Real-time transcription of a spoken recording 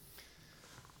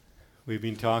We've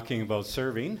been talking about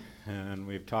serving, and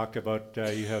we've talked about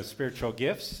you have spiritual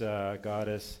gifts. God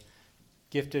has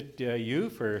gifted you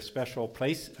for special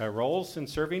roles in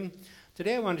serving.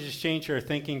 Today I want to just change our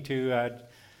thinking to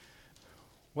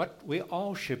what we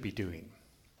all should be doing.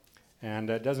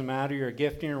 And it doesn't matter your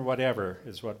gifting or whatever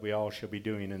is what we all should be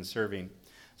doing in serving.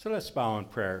 So let's bow in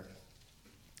prayer.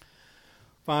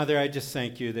 Father, I just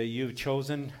thank you that you've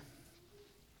chosen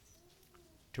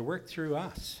to work through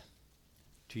us,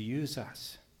 to use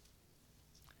us.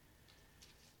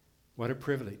 What a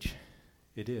privilege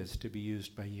it is to be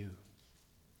used by you.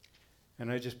 And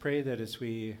I just pray that as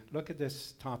we look at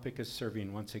this topic of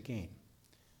serving once again,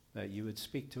 that you would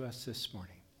speak to us this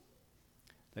morning,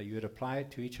 that you would apply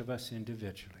it to each of us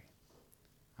individually.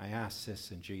 I ask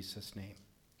this in Jesus' name.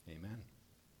 Amen.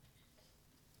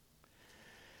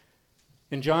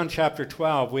 In John chapter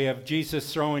 12, we have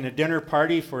Jesus throwing a dinner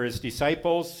party for his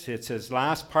disciples. It's his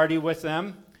last party with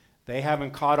them. They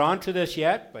haven't caught on to this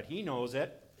yet, but he knows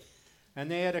it.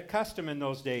 And they had a custom in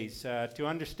those days. To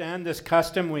understand this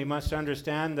custom, we must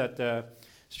understand that the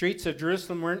streets of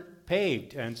Jerusalem weren't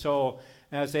paved. And so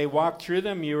as they walked through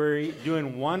them, you were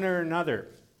doing one or another.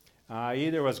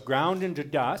 Either was ground into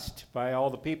dust by all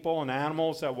the people and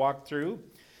animals that walked through.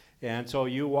 And so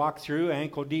you walked through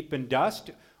ankle deep in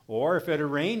dust. Or if it had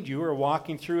rained, you were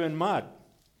walking through in mud.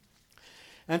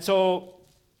 And so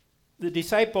the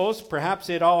disciples, perhaps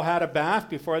they'd all had a bath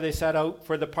before they set out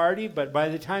for the party, but by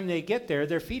the time they get there,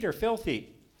 their feet are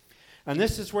filthy. And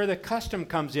this is where the custom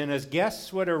comes in. As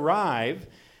guests would arrive,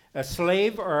 a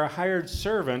slave or a hired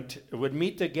servant would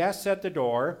meet the guests at the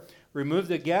door, remove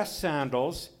the guest's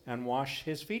sandals, and wash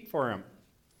his feet for him.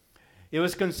 It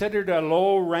was considered a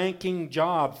low-ranking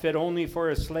job fit only for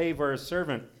a slave or a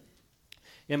servant.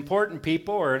 Important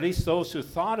people, or at least those who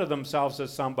thought of themselves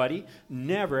as somebody,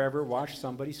 never ever washed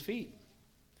somebody's feet.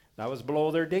 That was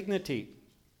below their dignity.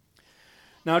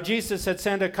 Now Jesus had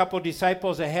sent a couple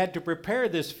disciples ahead to prepare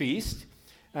this feast.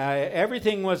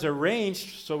 Everything was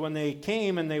arranged, so when they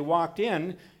came and they walked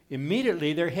in,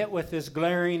 immediately they're hit with this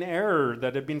glaring error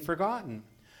that had been forgotten.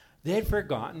 They had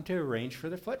forgotten to arrange for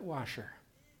the foot washer.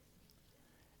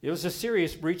 It was a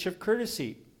serious breach of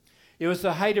courtesy. It was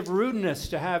the height of rudeness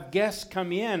to have guests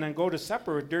come in and go to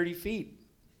supper with dirty feet.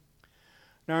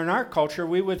 Now, in our culture,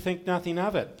 we would think nothing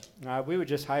of it. We would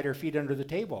just hide our feet under the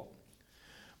table.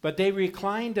 But they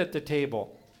reclined at the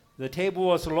table. The table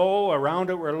was low.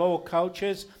 Around it were low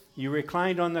couches. You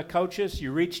reclined on the couches.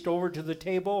 You reached over to the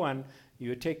table, and you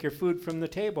would take your food from the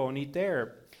table and eat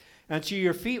there. And so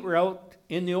your feet were out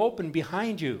in the open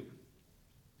behind you.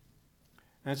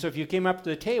 And so if you came up to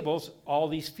the tables, all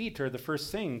these feet are the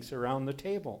first things around the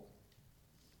table.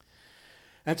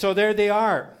 And so there they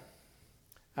are.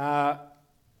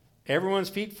 Everyone's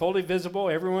feet fully visible,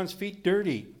 everyone's feet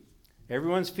dirty,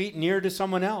 everyone's feet near to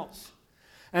someone else.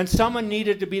 And someone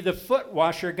needed to be the foot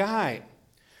washer guy.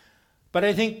 But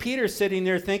I think Peter's sitting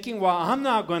there thinking, well, I'm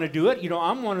not going to do it.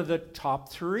 I'm one of the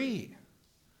top 3.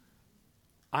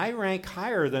 I rank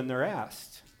higher than the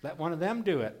rest. Let one of them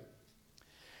do it.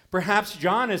 Perhaps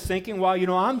John is thinking, well,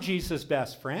 I'm Jesus'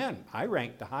 best friend. I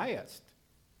rank the highest.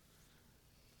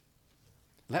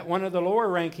 Let one of the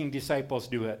lower-ranking disciples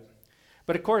do it.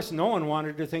 But, of course, no one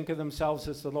wanted to think of themselves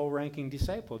as the low-ranking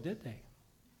disciple, did they?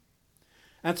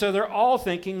 And so they're all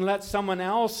thinking, let someone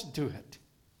else do it.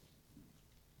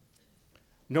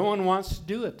 No one wants to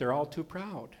do it. They're all too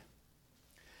proud.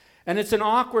 And it's an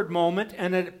awkward moment,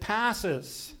 and it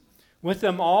passes. With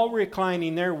them all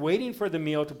reclining there, waiting for the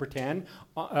meal to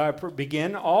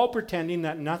begin, all pretending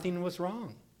that nothing was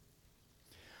wrong.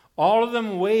 All of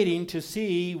them waiting to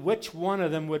see which one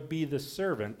of them would be the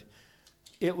servant.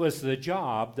 It was the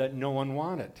job that no one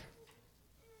wanted.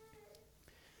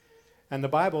 And the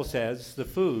Bible says the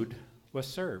food was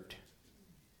served.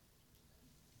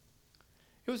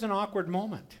 It was an awkward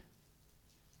moment.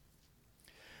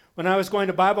 When I was going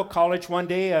to Bible college one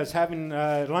day, I was having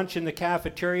lunch in the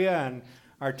cafeteria, and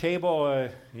our table,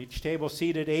 each table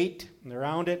seated 8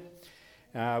 around it.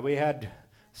 We had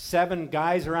 7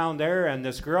 guys around there, and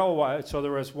this girl, so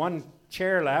there was one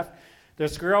chair left.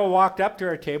 This girl walked up to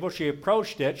our table. She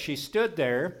approached it. She stood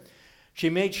there. She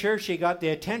made sure she got the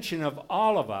attention of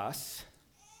all of us.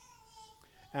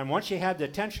 And once she had the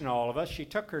attention of all of us, she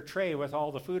took her tray with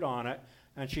all the food on it,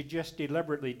 and she just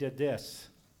deliberately did this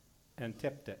and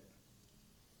tipped it.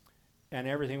 And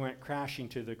everything went crashing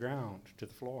to the ground, to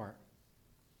the floor.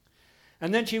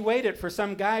 And then she waited for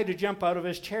some guy to jump out of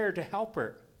his chair to help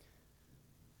her.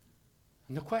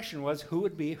 And the question was, who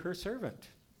would be her servant?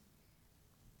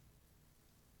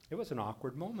 It was an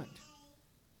awkward moment.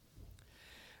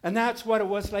 And that's what it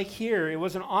was like here. It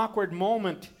was an awkward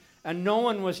moment and no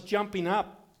one was jumping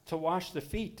up to wash the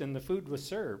feet, and the food was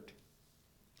served.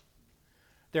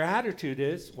 Their attitude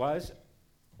was,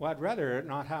 well, I'd rather it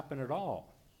not happen at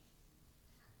all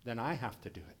than I have to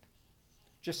do it.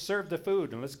 Just serve the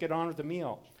food and let's get on with the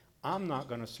meal. I'm not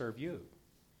going to serve you.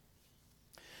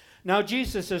 Now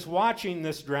Jesus is watching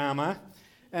this drama,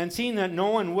 and seeing that no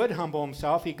one would humble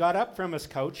himself, he got up from his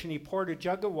couch and he poured a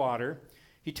jug of water.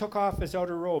 He took off his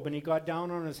outer robe and he got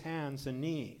down on his hands and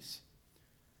knees.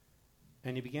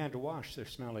 And he began to wash their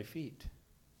smelly feet.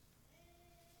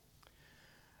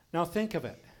 Now think of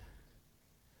it.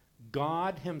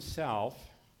 God himself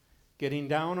getting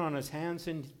down on his hands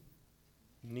and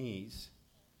knees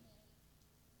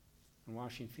and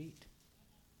washing feet.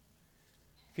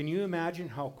 Can you imagine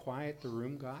how quiet the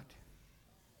room got?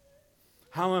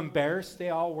 How embarrassed they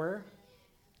all were?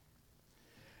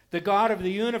 The God of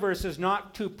the universe is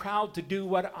not too proud to do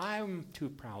what I'm too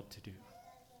proud to do.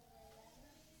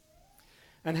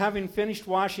 And having finished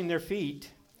washing their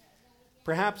feet,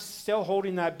 perhaps still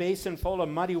holding that basin full of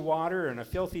muddy water and a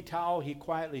filthy towel, he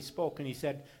quietly spoke and he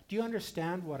said, "Do you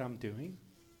understand what I'm doing?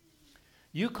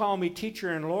 You call me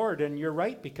teacher and Lord, and you're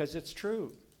right because it's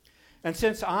true. And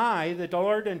since I, the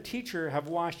Lord and teacher, have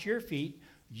washed your feet,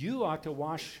 you ought to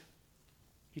wash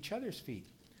each other's feet.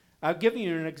 I've given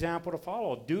you an example to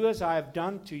follow. Do as I have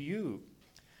done to you.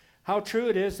 How true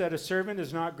it is that a servant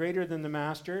is not greater than the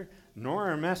master,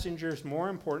 nor are messengers more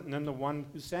important than the one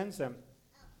who sends them.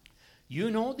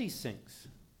 You know these things.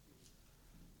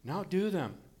 Now do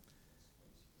them.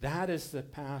 That is the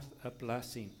path of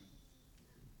blessing."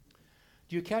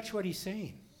 Do you catch what he's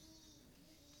saying?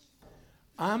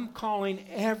 I'm calling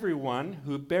everyone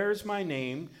who bears my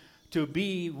name to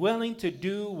be willing to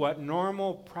do what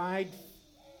normal,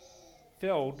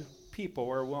 pride-filled people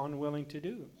are unwilling to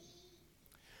do.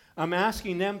 I'm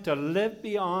asking them to live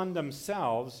beyond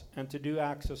themselves and to do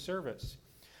acts of service,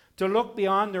 to look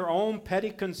beyond their own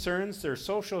petty concerns, their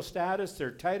social status,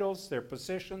 their titles, their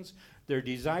positions, their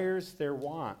desires, their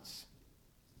wants.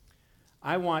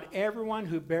 I want everyone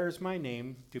who bears my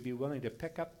name to be willing to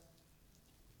pick up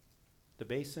the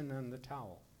basin and the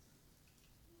towel.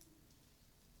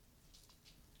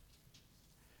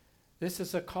 This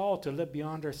is a call to live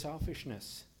beyond our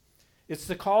selfishness. It's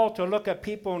the call to look at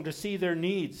people and to see their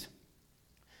needs,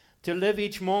 to live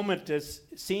each moment as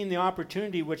seeing the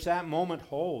opportunity which that moment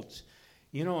holds.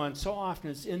 You know, and so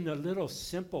often it's in the little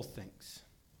simple things.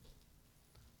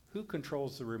 Who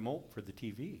controls the remote for the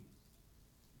TV?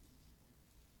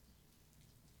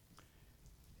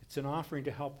 It's an offering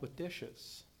to help with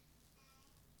dishes.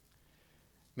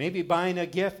 Maybe buying a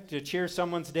gift to cheer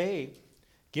someone's day,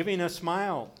 giving a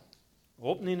smile,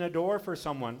 opening a door for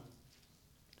someone,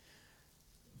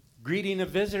 greeting a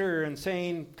visitor and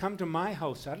saying, "Come to my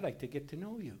house, I'd like to get to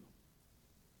know you."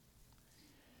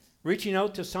 Reaching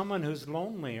out to someone who's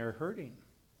lonely or hurting.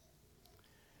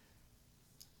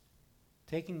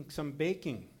 Taking some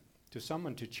baking to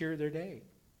someone to cheer their day.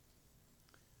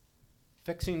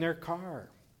 Fixing their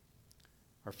car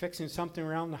or fixing something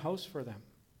around the house for them.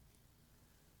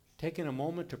 Taking a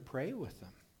moment to pray with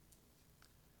them.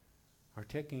 Or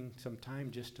taking some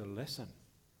time just to listen.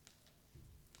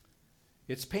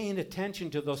 It's paying attention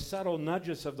to those subtle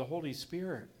nudges of the Holy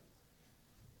Spirit.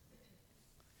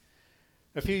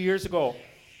 A few years ago,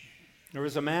 there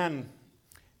was a man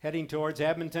heading towards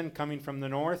Edmonton, coming from the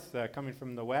north, coming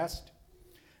from the west,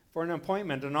 for an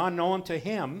appointment. And unknown to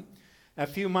him, a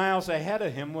few miles ahead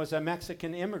of him was a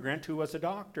Mexican immigrant who was a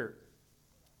doctor.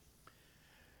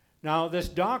 Now, this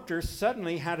doctor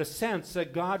suddenly had a sense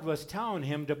that God was telling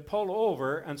him to pull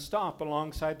over and stop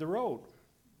alongside the road.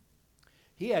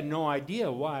 He had no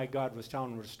idea why God was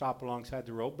telling him to stop alongside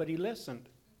the road, but he listened.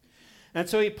 And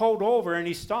so he pulled over and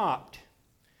he stopped.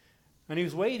 And he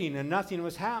was waiting and nothing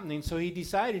was happening, so he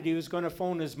decided he was going to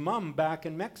phone his mom back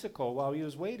in Mexico while he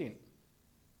was waiting.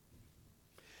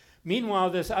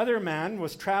 Meanwhile, this other man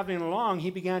was traveling along.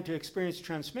 He began to experience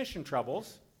transmission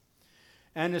troubles.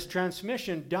 And his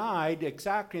transmission died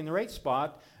exactly in the right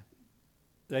spot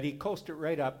that he coasted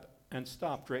right up and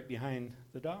stopped right behind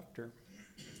the doctor.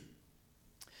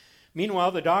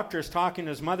 Meanwhile, the doctor is talking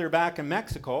to his mother back in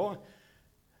Mexico,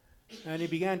 and he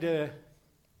began to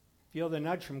feel the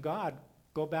nudge from God,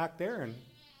 go back there and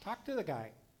talk to the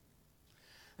guy.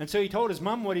 And so he told his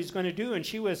mom what he's going to do, and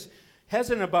she was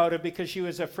hesitant about it because she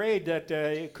was afraid that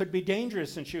it could be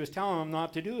dangerous, and she was telling him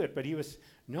not to do it. But he was,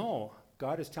 no,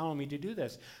 God is telling me to do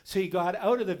this. So he got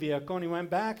out of the vehicle, and he went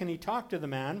back, and he talked to the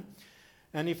man,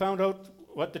 and he found out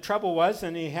what the trouble was,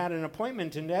 and he had an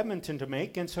appointment in Edmonton to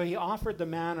make, and so he offered the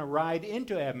man a ride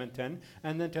into Edmonton,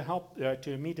 and then to help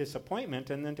to meet his appointment,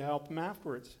 and then to help him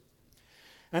afterwards.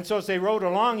 And so as they rode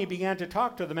along, he began to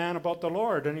talk to the man about the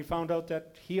Lord, and he found out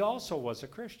that he also was a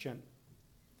Christian.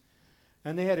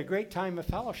 And they had a great time of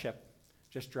fellowship,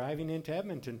 just driving into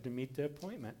Edmonton to meet the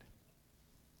appointment.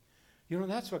 You know,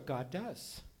 that's what God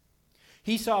does.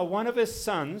 He saw one of his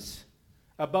sons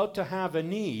about to have a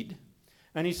need,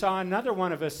 and he saw another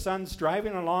one of his sons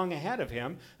driving along ahead of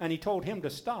him, and he told him to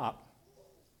stop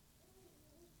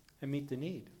and meet the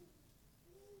need.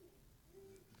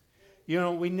 You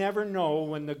know, we never know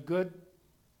when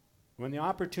the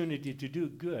opportunity to do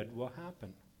good will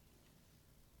happen.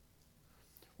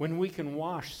 When we can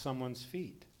wash someone's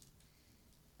feet.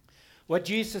 What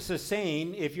Jesus is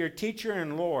saying, if your teacher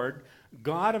and Lord,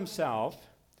 God himself,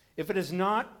 if it is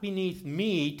not beneath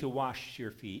me to wash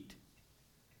your feet,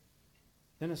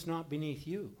 then it's not beneath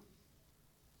you.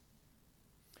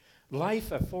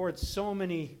 Life affords so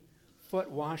many foot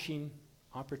washing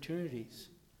opportunities.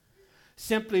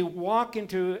 Simply walk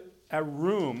into a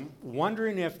room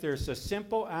wondering if there's a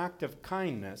simple act of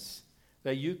kindness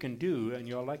that you can do, and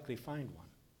you'll likely find one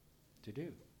to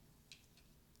do.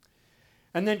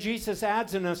 And then Jesus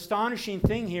adds an astonishing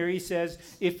thing here. He says,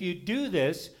 if you do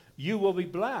this, you will be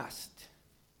blessed.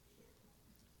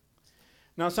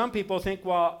 Now, some people think,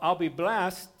 well, I'll be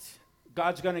blessed.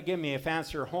 God's going to give me a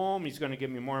fancier home. He's going to give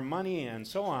me more money and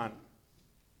so on.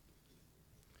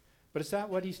 But is that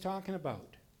what he's talking about?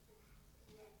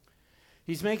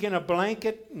 He's making a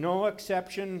blanket, no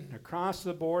exception, across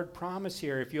the board promise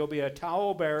here. If you'll be a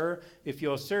towel bearer, if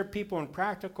you'll serve people in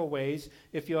practical ways,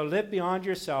 if you'll live beyond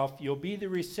yourself, you'll be the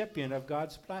recipient of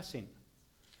God's blessing.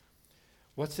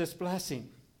 What's this blessing?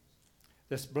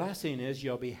 This blessing is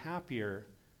you'll be happier,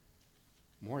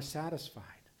 more satisfied,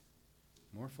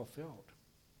 more fulfilled.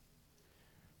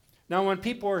 Now, when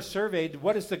people are surveyed,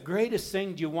 what is the greatest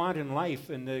thing do you want in life?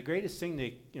 And the greatest thing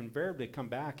they invariably come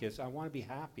back is, I want to be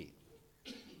happy.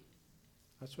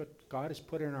 That's what God has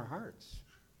put in our hearts.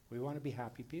 We want to be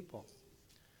happy people.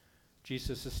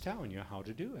 Jesus is telling you how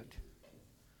to do it.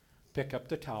 Pick up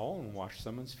the towel and wash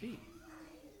someone's feet.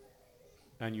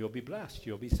 And you'll be blessed.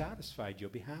 You'll be satisfied. You'll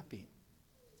be happy.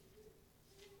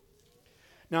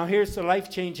 Now here's the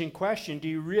life-changing question. Do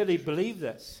you really believe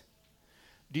this?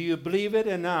 Do you believe it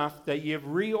enough that you've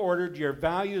reordered your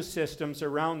value systems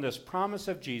around this promise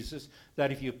of Jesus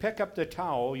that if you pick up the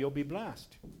towel, you'll be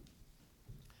blessed?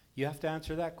 You have to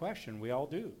answer that question. We all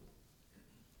do.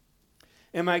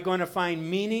 Am I going to find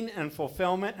meaning and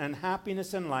fulfillment and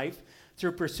happiness in life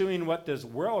through pursuing what this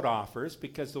world offers?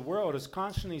 Because the world is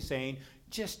constantly saying,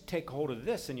 just take hold of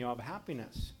this and you'll have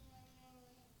happiness.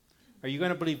 Are you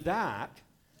going to believe that?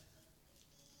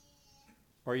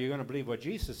 Or are you going to believe what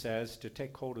Jesus says, to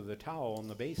take hold of the towel in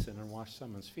the basin and wash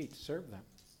someone's feet, serve them,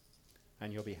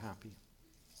 and you'll be happy?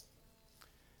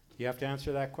 You have to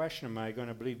answer that question. Am I going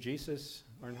to believe Jesus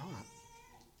or not?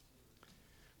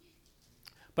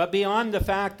 But beyond the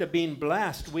fact of being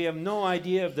blessed, we have no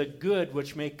idea of the good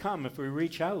which may come if we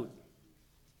reach out.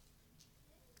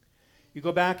 You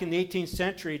go back in the 18th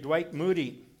century, Dwight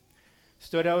Moody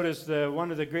stood out as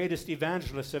one of the greatest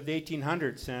evangelists of the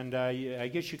 1800s, and I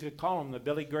guess you could call him the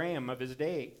Billy Graham of his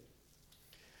day.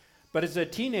 But as a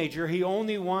teenager, he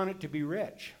only wanted to be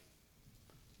rich.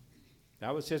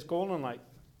 That was his goal in life.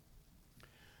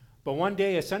 But one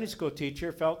day, a Sunday school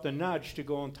teacher felt the nudge to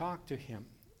go and talk to him.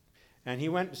 And he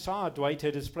went and saw Dwight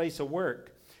at his place of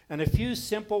work. And a few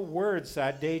simple words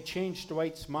that day changed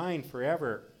Dwight's mind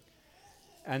forever.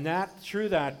 And through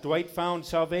that, Dwight found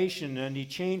salvation, and he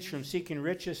changed from seeking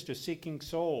riches to seeking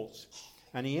souls.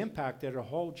 And he impacted a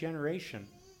whole generation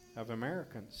of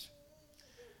Americans.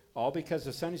 All because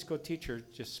the Sunday school teacher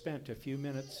just spent a few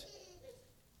minutes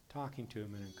talking to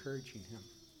him and encouraging him.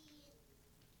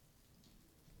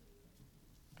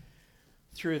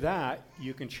 Through that,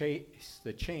 you can chase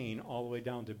the chain all the way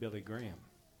down to Billy Graham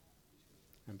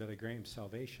and Billy Graham's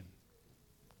salvation,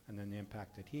 and then the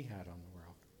impact that he had on the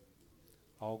world.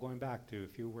 All going back to a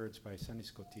few words by a Sunday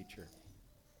school teacher.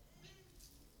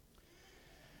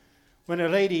 When a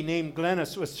lady named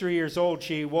Glennis was 3 years old,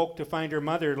 she woke to find her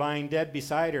mother lying dead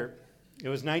beside her. It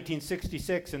was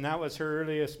 1966, and that was her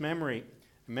earliest memory,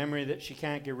 a memory that she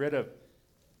can't get rid of.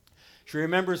 She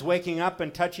remembers waking up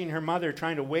and touching her mother,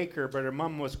 trying to wake her, but her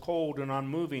mom was cold and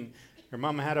unmoving. Her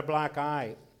mom had a black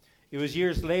eye. It was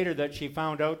years later that she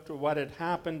found out what had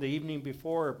happened. The evening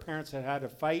before, her parents had had a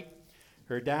fight.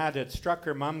 Her dad had struck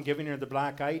her mom, giving her the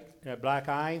black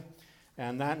eye,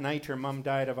 and that night her mom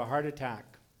died of a heart attack.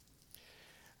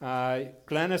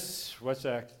 Glennis was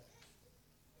a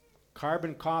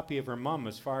carbon copy of her mom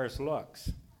as far as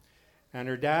looks. And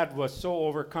her dad was so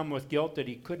overcome with guilt that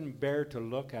he couldn't bear to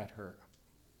look at her.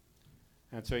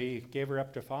 And so he gave her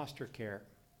up to foster care.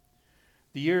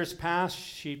 The years passed.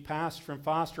 She passed from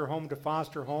foster home to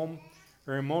foster home.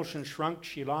 Her emotions shrunk.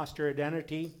 She lost her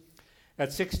identity.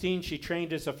 At 16, she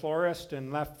trained as a florist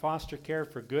and left foster care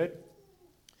for good.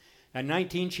 At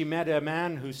 19, she met a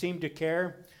man who seemed to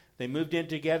care. They moved in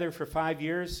together for 5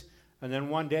 years. And then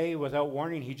one day, without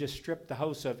warning, he just stripped the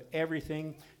house of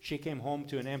everything. She came home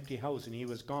to an empty house, and he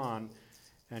was gone.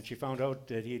 And she found out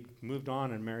that he'd moved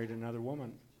on and married another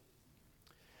woman.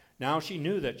 Now she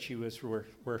knew that she was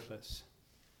worthless.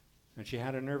 And she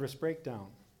had a nervous breakdown.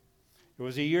 It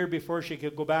was a year before she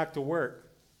could go back to work.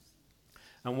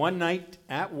 And one night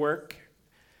at work,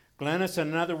 Glennis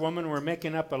and another woman were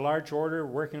making up a large order,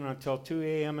 working until 2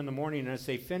 a.m. in the morning. And as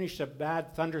they finished, a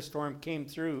bad thunderstorm came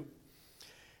through.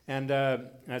 And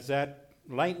as that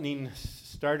lightning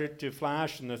started to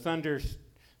flash and the thunder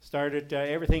started,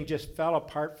 everything just fell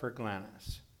apart for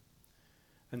Glennis.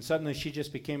 And suddenly she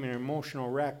just became an emotional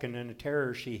wreck, and in a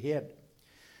terror she hid.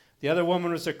 The other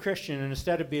woman was a Christian, and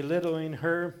instead of belittling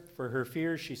her for her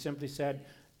fears, she simply said,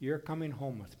 "You're coming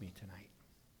home with me tonight.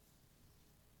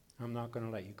 I'm not going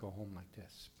to let you go home like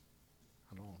this,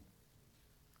 alone."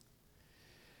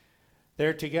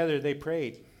 There together they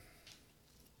prayed.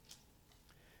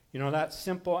 You know, that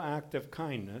simple act of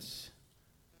kindness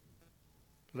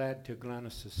led to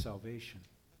Glennis' salvation.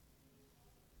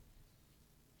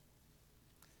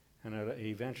 And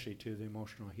eventually to the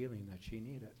emotional healing that she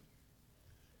needed.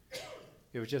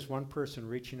 It was just one person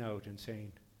reaching out and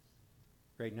saying,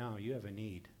 "Right now, you have a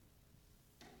need.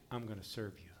 I'm going to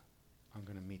serve you. I'm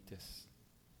going to meet this."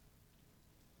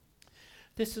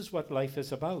 This is what life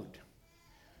is about.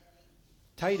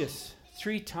 Titus,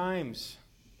 3 times,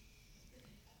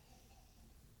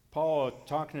 Paul,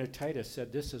 talking to Titus,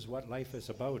 said this is what life is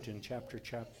about in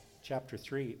chapter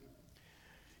 3.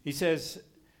 He says,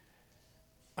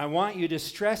 "I want you to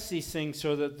stress these things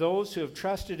so that those who have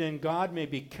trusted in God may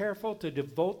be careful to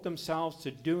devote themselves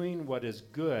to doing what is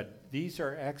good. These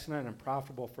are excellent and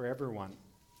profitable for everyone."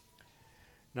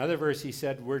 Another verse he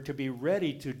said, we're to be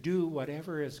ready to do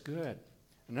whatever is good.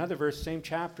 Another verse, same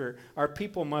chapter, our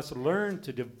people must learn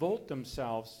to devote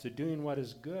themselves to doing what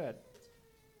is good.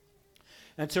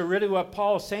 And so really what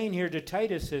Paul's saying here to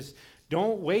Titus is,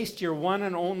 don't waste your one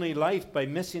and only life by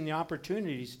missing the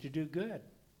opportunities to do good.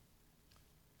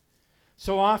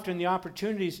 So often the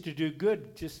opportunities to do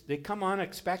good, they come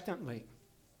unexpectedly.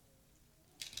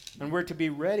 And we're to be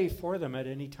ready for them at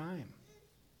any time.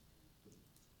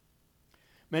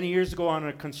 Many years ago on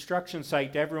a construction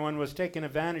site, everyone was taking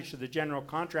advantage of the general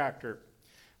contractor,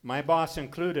 my boss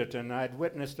included, and I'd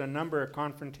witnessed a number of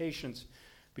confrontations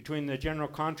between the general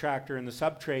contractor and the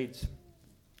subtrades.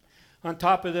 On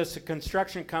top of this, a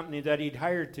construction company that he'd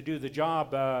hired to do the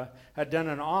job had done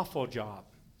an awful job.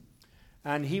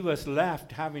 And he was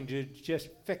left having to just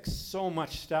fix so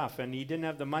much stuff, and he didn't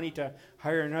have the money to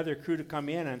hire another crew to come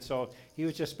in, and so he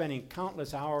was just spending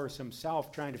countless hours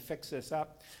himself trying to fix this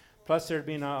up. Plus, there had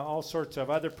been all sorts of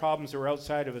other problems that were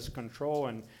outside of his control,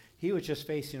 and he was just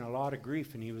facing a lot of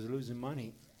grief, and he was losing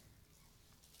money.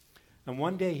 And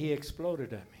one day he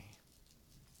exploded at me.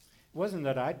 It wasn't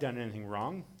that I'd done anything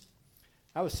wrong.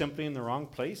 I was simply in the wrong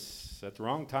place at the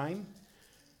wrong time.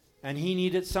 And he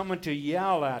needed someone to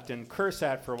yell at and curse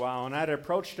at for a while. And I'd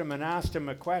approached him and asked him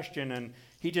a question, and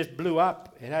he just blew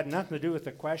up. It had nothing to do with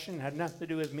the question. It had nothing to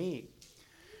do with me.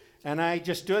 And I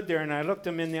just stood there, and I looked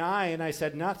him in the eye, and I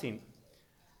said nothing.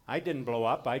 I didn't blow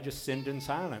up. I just sinned in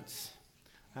silence.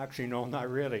 Actually, no, not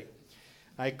really.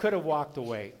 I could have walked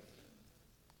away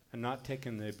and not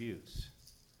taken the abuse.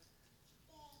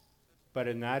 But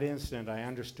in that instant, I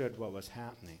understood what was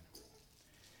happening.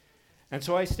 And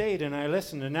so I stayed and I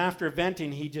listened, and after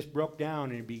venting, he just broke down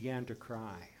and he began to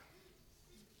cry.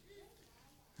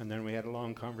 And then we had a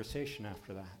long conversation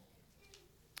after that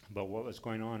about what was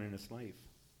going on in his life.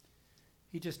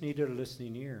 He just needed a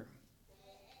listening ear.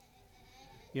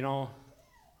 You know,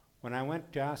 when I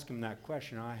went to ask him that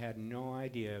question, I had no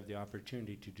idea of the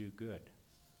opportunity to do good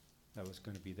that was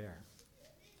going to be there.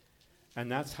 And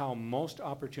that's how most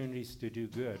opportunities to do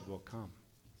good will come.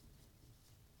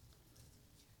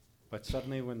 But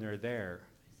suddenly when they're there,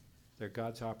 they're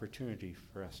God's opportunity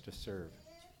for us to serve.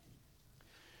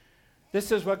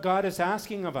 This is what God is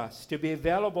asking of us, to be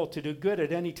available to do good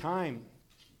at any time.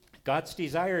 God's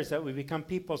desire is that we become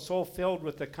people so filled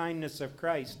with the kindness of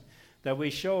Christ that we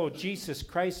show Jesus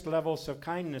Christ levels of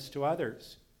kindness to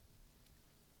others.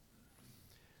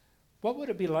 What would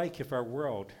it be like if in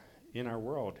our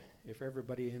world, if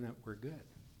everybody in it were good,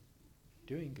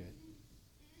 doing good?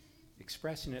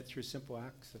 Expressing it through simple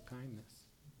acts of kindness.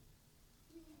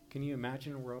 Can you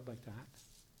imagine a world like that?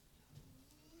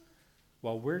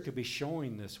 Well, we're to be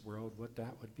showing this world what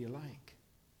that would be like.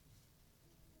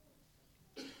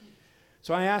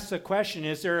 So I ask the question,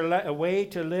 is there a way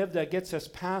to live that gets us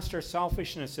past our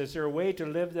selfishness? Is there a way to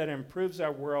live that improves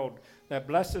our world, that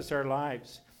blesses our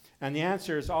lives? And the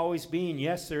answer has always been,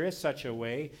 yes, there is such a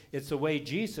way. It's the way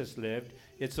Jesus lived.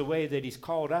 It's the way that he's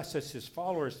called us as his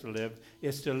followers to live,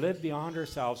 is to live beyond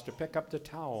ourselves, to pick up the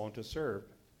towel and to serve.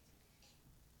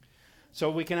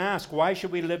 So we can ask, why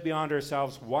should we live beyond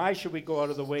ourselves? Why should we go out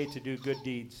of the way to do good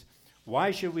deeds? Why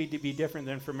should we be different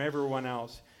than from everyone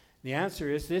else? The answer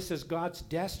is, this is God's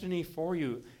destiny for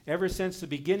you. Ever since the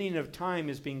beginning of time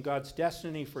has been God's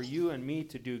destiny for you and me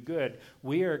to do good.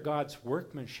 We are God's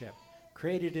workmanship,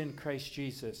 created in Christ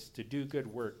Jesus to do good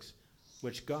works,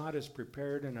 which God has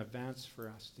prepared in advance for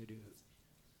us to do.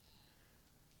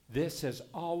 This has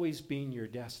always been your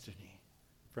destiny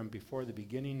from before the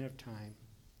beginning of time.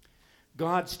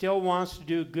 God still wants to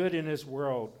do good in his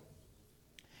world.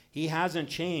 He hasn't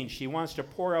changed. He wants to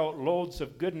pour out loads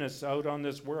of goodness out on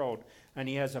this world. And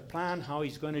he has a plan how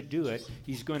he's going to do it.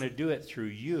 He's going to do it through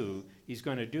you. He's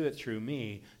going to do it through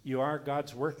me. You are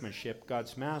God's workmanship,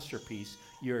 God's masterpiece.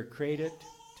 You are created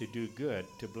to do good,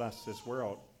 to bless this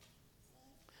world.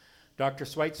 Dr.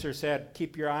 Schweitzer said,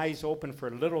 keep your eyes open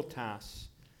for little tasks,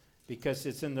 because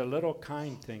it's in the little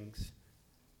kind things,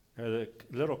 or the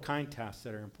little kind tasks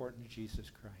that are important to Jesus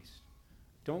Christ.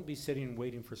 Don't be sitting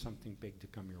waiting for something big to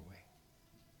come your way.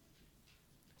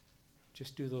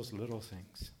 Just do those little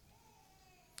things.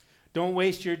 Don't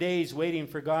waste your days waiting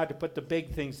for God to put the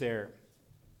big things there.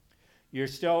 You're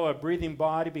still a breathing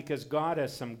body because God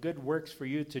has some good works for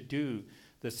you to do.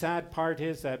 The sad part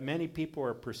is that many people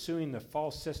are pursuing the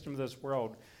false system of this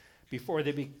world before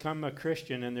they become a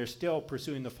Christian, and they're still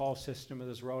pursuing the false system of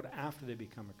this world after they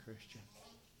become a Christian.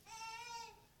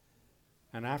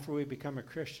 And after we become a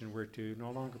Christian, we're to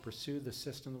no longer pursue the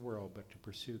system of the world, but to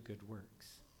pursue good works.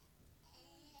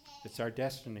 It's our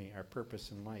destiny, our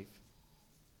purpose in life.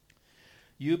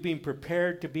 You've been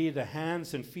prepared to be the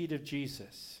hands and feet of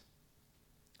Jesus.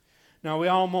 Now, we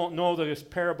all know this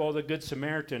parable of the Good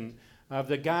Samaritan, of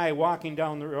the guy walking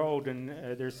down the road, and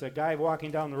there's a guy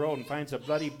walking down the road and finds a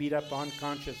bloody, beat-up,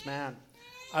 unconscious man.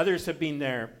 Others have been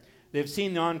there. They've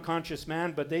seen the unconscious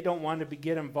man, but they don't want to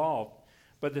get involved.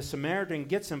 But the Samaritan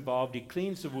gets involved. He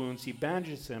cleans the wounds. He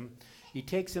bandages him. He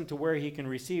takes him to where he can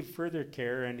receive further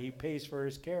care, and he pays for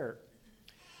his care.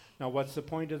 Now, what's the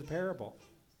point of the parable?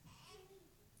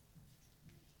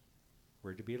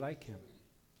 We're to be like him.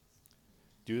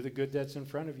 Do the good that's in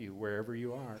front of you, wherever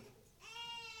you are.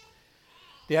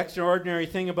 The extraordinary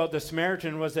thing about the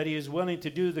Samaritan was that he was willing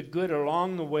to do the good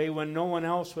along the way when no one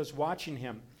else was watching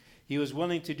him. He was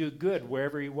willing to do good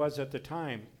wherever he was at the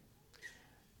time.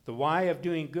 The why of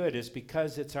doing good is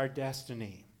because it's our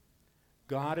destiny.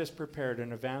 God has prepared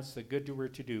in advance the good we're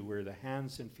to do. We're the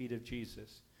hands and feet of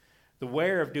Jesus. The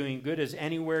where of doing good is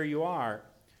anywhere you are.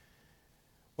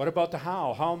 What about the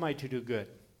how? How am I to do good?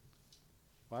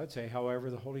 Well, I'd say however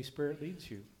the Holy Spirit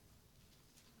leads you.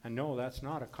 And no, that's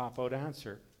not a cop-out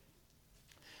answer.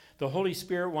 The Holy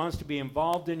Spirit wants to be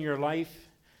involved in your life,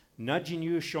 nudging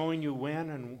you, showing you when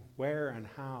and where and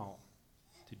how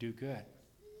to do good.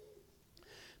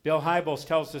 Bill Hybels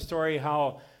tells the story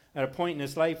how at a point in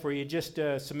his life where he just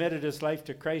submitted his life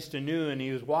to Christ anew, and he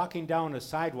was walking down a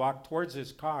sidewalk towards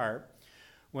his car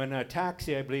when a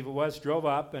taxi, I believe it was, drove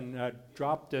up and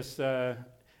dropped this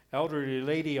elderly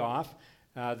lady off.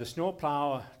 The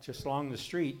snowplow just along the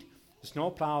street, the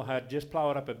snowplow had just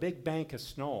plowed up a big bank of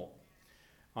snow.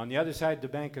 On the other side of the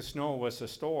bank of snow was a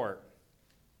store.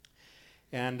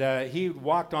 And he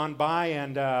walked on by,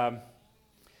 and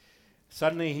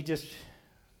suddenly he just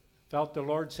felt the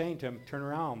Lord saying to him, "Turn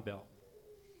around, Bill."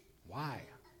 Why?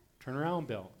 Turn around,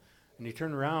 Bill. And he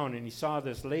turned around and he saw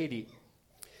this lady.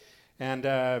 And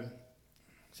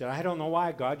said, "I don't know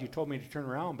why, God, you told me to turn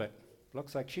around, but it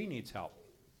looks like she needs help."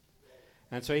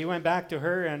 And so he went back to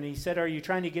her and he said, "Are you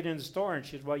trying to get in the store?" And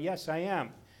she said, "Well, yes, I am."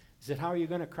 He said, "How are you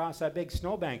going to cross that big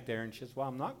snowbank there?" And she said, "Well,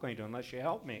 I'm not going to unless you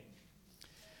help me."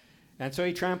 And so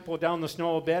he trampled down the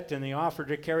snow a bit, and he offered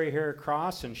to carry her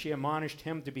across, and she admonished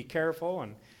him to be careful,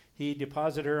 and he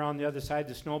deposited her on the other side of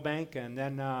the snowbank, and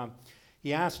then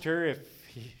he asked her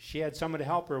if she had someone to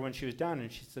help her when she was done,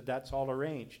 and she said, "That's all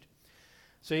arranged."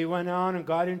 So he went on and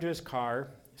got into his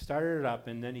car, started it up,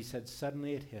 and then he said,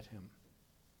 suddenly it hit him.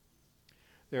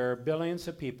 There are billions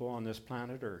of people on this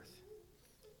planet Earth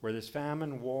where there's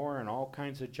famine, war, and all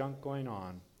kinds of junk going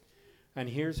on. And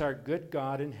here's our good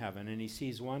God in heaven, and he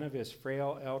sees one of his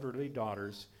frail elderly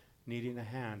daughters needing a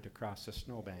hand to cross a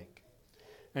snowbank.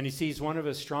 And he sees one of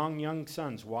his strong young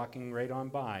sons walking right on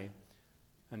by,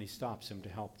 and he stops him to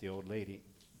help the old lady.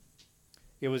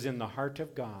 It was in the heart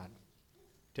of God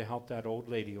to help that old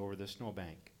lady over the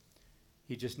snowbank.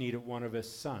 He just needed one of his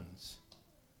sons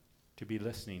to be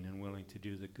listening and willing to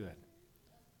do the good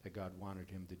that God wanted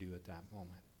him to do at that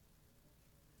moment.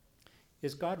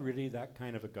 Is God really that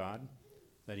kind of a God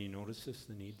that he notices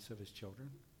the needs of his children?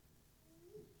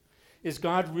 Is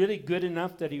God really good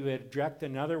enough that he would direct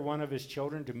another one of his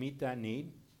children to meet that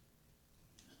need?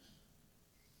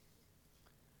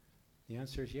 The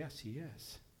answer is yes, he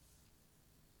is.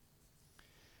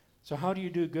 So how do you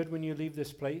do good when you leave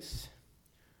this place?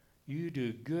 You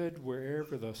do good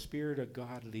wherever the Spirit of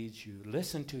God leads you.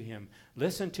 Listen to him.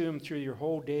 Listen to him through your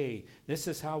whole day. This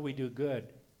is how we do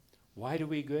good. Why do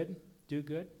we do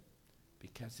good?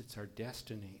 Because it's our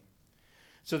destiny.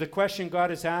 So the question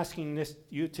God is asking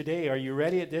you today, are you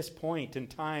ready at this point in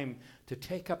time to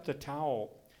take up the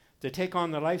towel, to take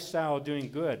on the lifestyle of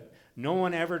doing good? No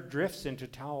one ever drifts into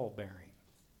towel bearing.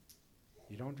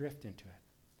 You don't drift into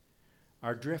it.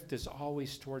 Our drift is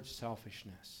always towards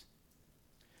selfishness.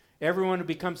 Everyone who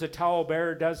becomes a towel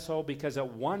bearer does so because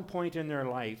at one point in their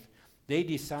life, they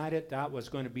decided that was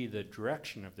going to be the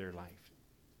direction of their life.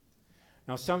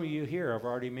 Now, some of you here have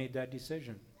already made that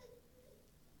decision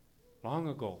long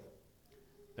ago,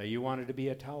 that you wanted to be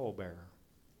a towel bearer.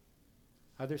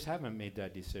 Others haven't made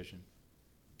that decision.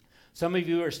 Some of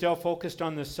you are still focused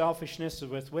on the selfishness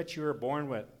with which you were born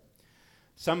with.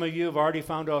 Some of you have already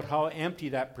found out how empty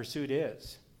that pursuit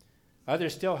is.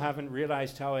 Others still haven't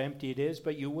realized how empty it is,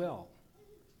 but you will.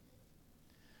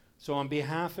 So on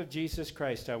behalf of Jesus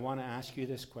Christ, I want to ask you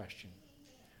this question.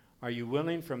 Are you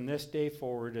willing from this day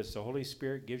forward, as the Holy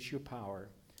Spirit gives you power,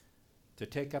 to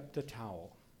take up the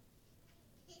towel,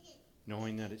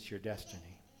 knowing that it's your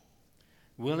destiny?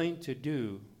 Willing to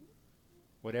do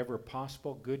whatever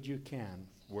possible good you can,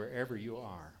 wherever you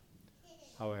are,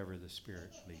 however the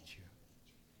Spirit leads you.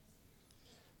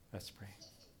 Let's pray.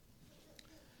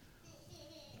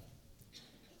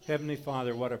 Heavenly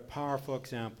Father, what a powerful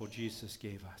example Jesus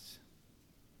gave us.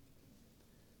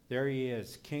 There he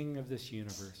is, King of this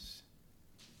universe,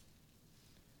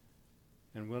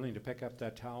 and willing to pick up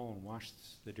that towel and wash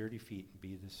the dirty feet and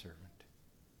be the servant.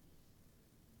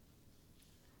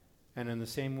 And in the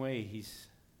same way, he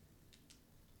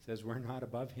says we're not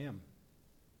above him.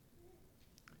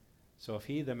 So if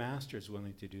he, the master, is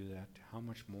willing to do that, how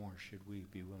much more should we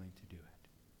be willing to do it?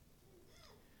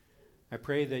 I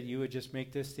pray that you would just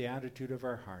make this the attitude of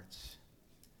our hearts,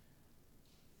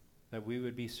 that we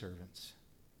would be servants.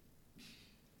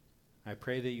 I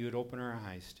pray that you would open our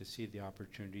eyes to see the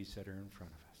opportunities that are in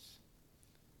front of us.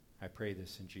 I pray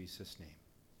this in Jesus' name.